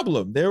a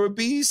problem. There would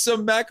be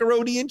some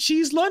macaroni and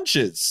cheese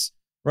lunches,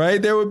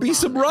 right? There would be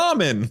some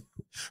ramen,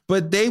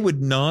 but they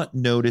would not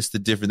notice the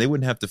difference. They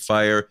wouldn't have to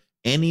fire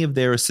any of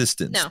their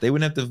assistants. No. They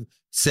wouldn't have to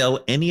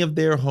sell any of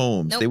their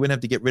homes. Nope. They wouldn't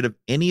have to get rid of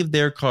any of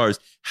their cars.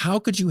 How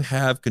could you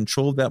have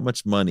control of that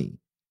much money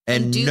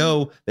and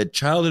know that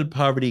childhood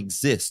poverty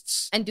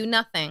exists and do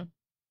nothing?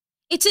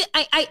 It's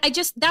I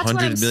just that's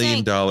what I'm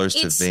saying. $100 million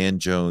to Van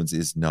Jones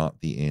is not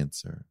the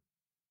answer.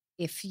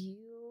 If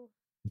you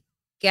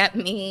get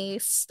me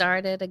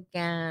started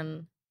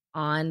again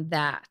on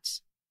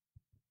that,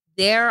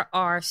 there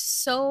are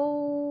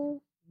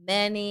so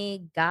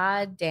many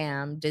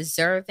goddamn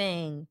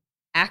deserving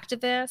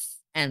activists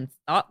and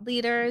thought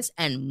leaders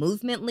and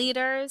movement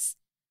leaders,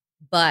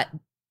 but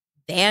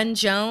Van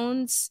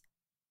Jones,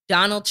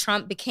 Donald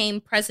Trump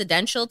became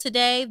presidential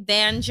today,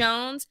 Van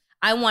Jones.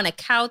 I want to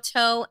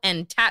kowtow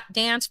and tap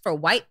dance for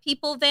white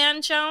people,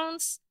 Van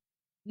Jones.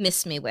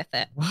 Miss me with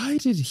it. Why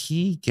did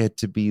he get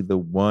to be the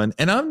one?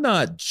 And I'm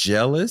not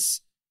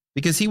jealous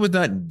because he was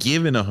not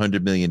given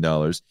 $100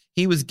 million.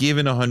 He was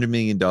given $100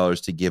 million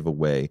to give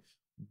away.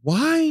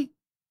 Why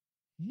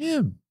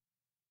him?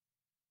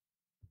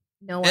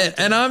 No idea.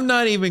 And I'm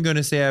not even going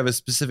to say I have a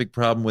specific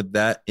problem with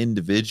that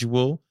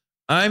individual.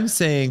 I'm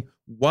saying,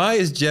 why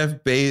is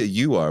Jeff Bezos?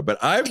 You are, but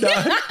I'm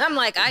not. I'm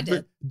like, I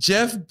did.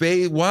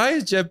 Why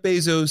is Jeff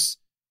Bezos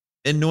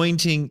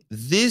anointing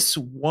this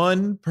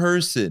one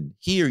person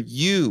here?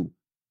 You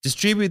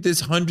distribute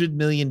this $100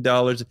 million.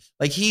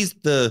 Like he's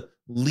the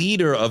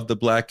leader of the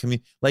Black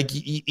community. Like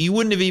you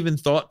wouldn't have even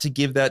thought to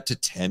give that to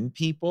 10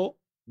 people.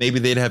 Maybe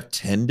they'd have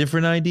 10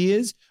 different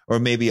ideas, or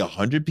maybe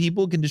 100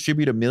 people can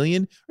distribute $1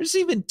 million, or just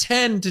even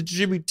 10 to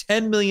distribute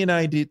 $10 million.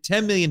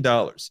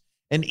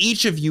 And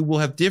each of you will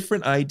have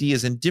different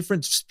ideas and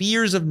different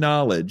spheres of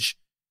knowledge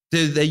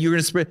that you're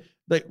going to spread.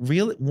 Like,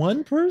 really?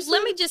 One person?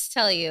 Let me just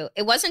tell you,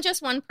 it wasn't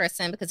just one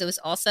person, because it was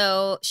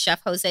also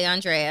Chef Jose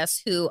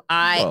Andres, who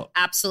I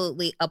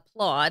absolutely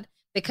applaud,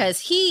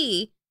 because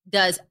he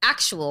does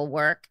actual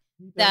work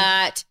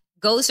that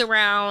goes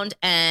around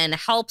and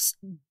helps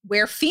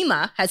where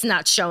FEMA has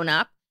not shown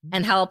up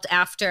and helped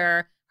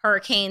after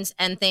hurricanes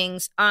and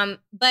things.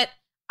 But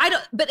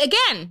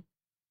again,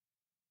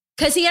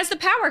 because he has the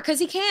power, because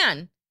he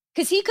can.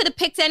 Because he could have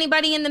picked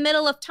anybody in the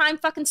middle of Times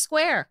fucking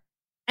Square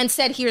and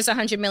said, here's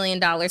 $100 million.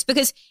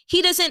 Because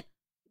he doesn't,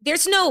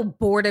 there's no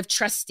board of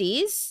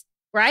trustees,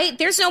 right?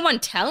 There's no one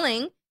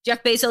telling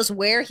Jeff Bezos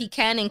where he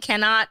can and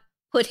cannot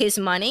put his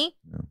money,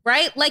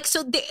 right? Like,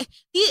 so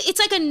it's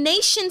like a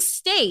nation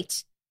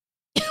state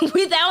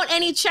without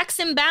any checks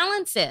and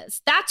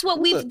balances. That's what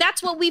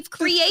we've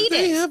created.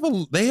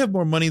 They have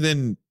more money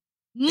than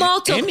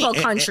multiple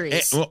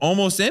countries.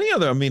 Almost any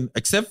other. I mean,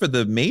 except for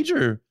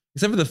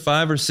the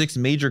 5 or 6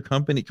 major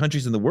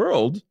countries in the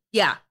world.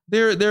 Yeah.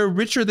 They're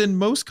richer than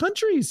most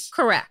countries.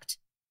 Correct.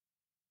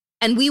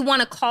 And we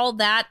want to call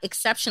that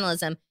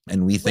exceptionalism.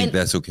 And we think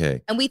that's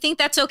okay. And we think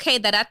that's okay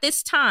that at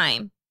this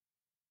time,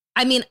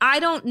 I mean, I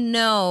don't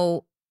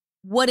know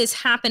what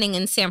is happening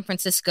in San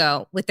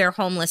Francisco with their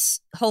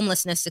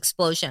homelessness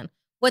explosion.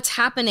 What's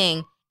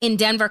happening in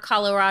Denver,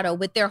 Colorado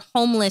with their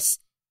homeless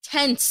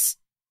tents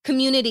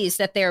communities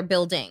that they're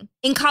building.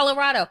 In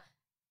Colorado,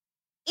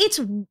 it's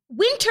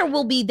winter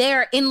will be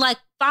there in like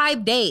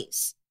 5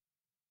 days,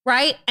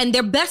 right? And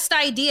their best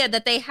idea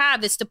that they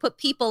have is to put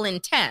people in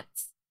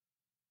tents.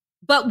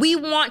 But we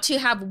want to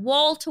have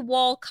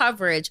wall-to-wall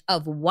coverage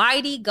of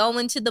Whitey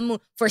going to the moon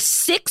for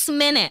 6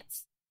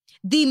 minutes.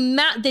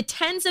 The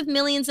tens of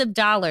millions of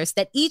dollars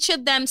that each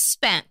of them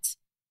spent,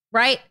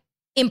 right,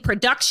 in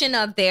production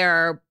of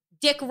their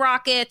dick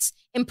rockets,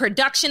 in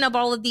production of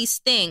all of these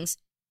things,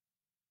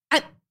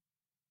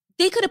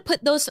 they could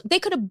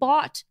have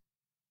bought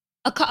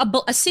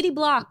a city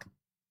block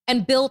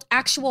and built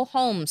actual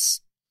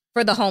homes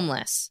for the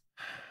homeless.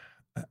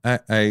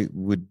 I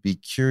would be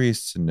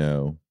curious to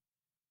know,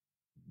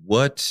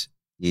 what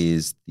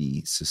is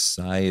the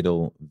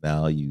societal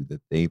value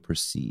that they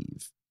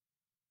perceive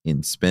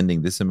in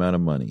spending this amount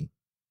of money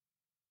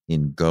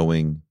in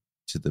going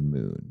to the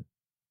moon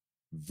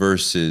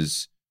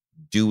versus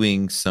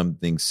doing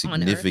something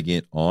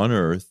significant on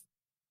Earth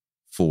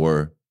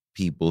for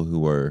people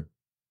who are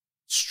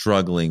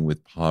struggling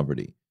with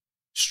poverty,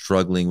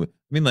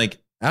 like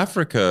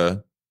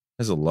Africa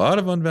has a lot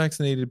of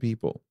unvaccinated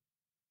people.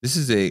 This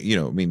is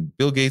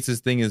Bill Gates'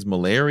 thing is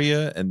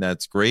malaria, and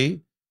that's great.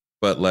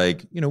 But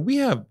we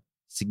have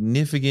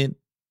significant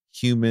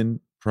human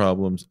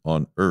problems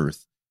on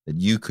Earth that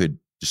you could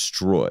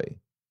destroy,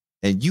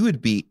 and you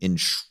would be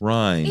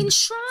enshrined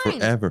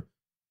forever.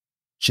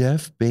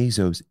 Jeff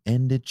Bezos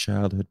ended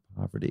childhood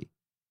poverty.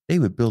 They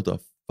would build a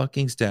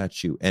fucking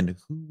statue, and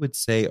who would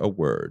say a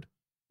word?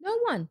 No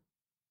one.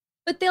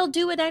 But they'll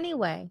do it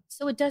anyway,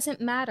 so it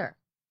doesn't matter.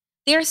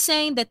 They're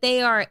saying that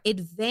they are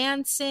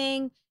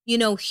advancing,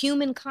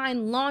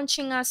 humankind,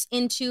 launching us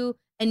into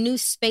a new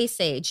space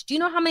age. Do you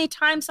know how many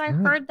times I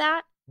heard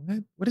that?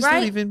 What does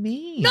that even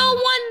mean? No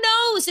one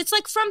knows. It's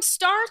like from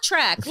Star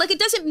Trek. Like, it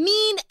doesn't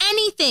mean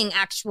anything,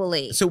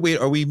 actually. So wait,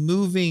 are we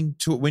moving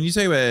to, when you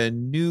say a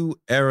new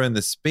era in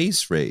the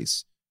space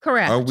race?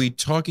 Correct. Are we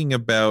talking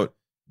about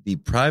the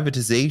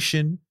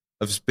privatization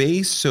of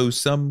space so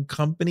some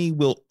company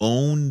will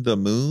own the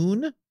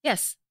moon?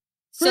 Yes.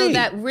 Great. So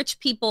that rich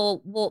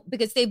people will,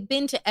 because they've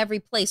been to every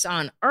place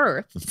on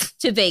Earth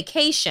to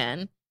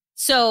vacation.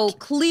 So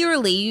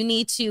clearly you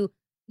need to,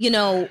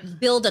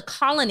 build a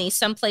colony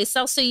someplace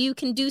else so you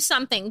can do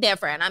something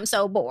different. I'm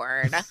so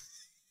bored.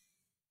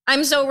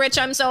 I'm so rich.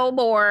 I'm so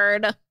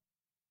bored.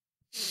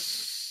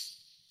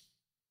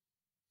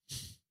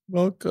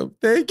 Welcome.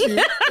 Thank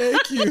you.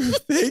 Thank you.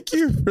 Thank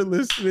you for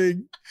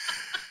listening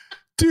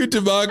to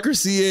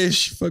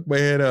Democracy-ish. Fuck my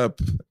head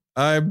up.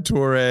 I'm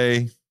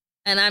Torre.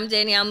 And I'm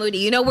Danielle Moody.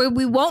 You know where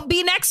we won't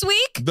be next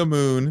week? The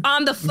moon.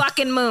 On the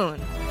fucking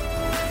moon.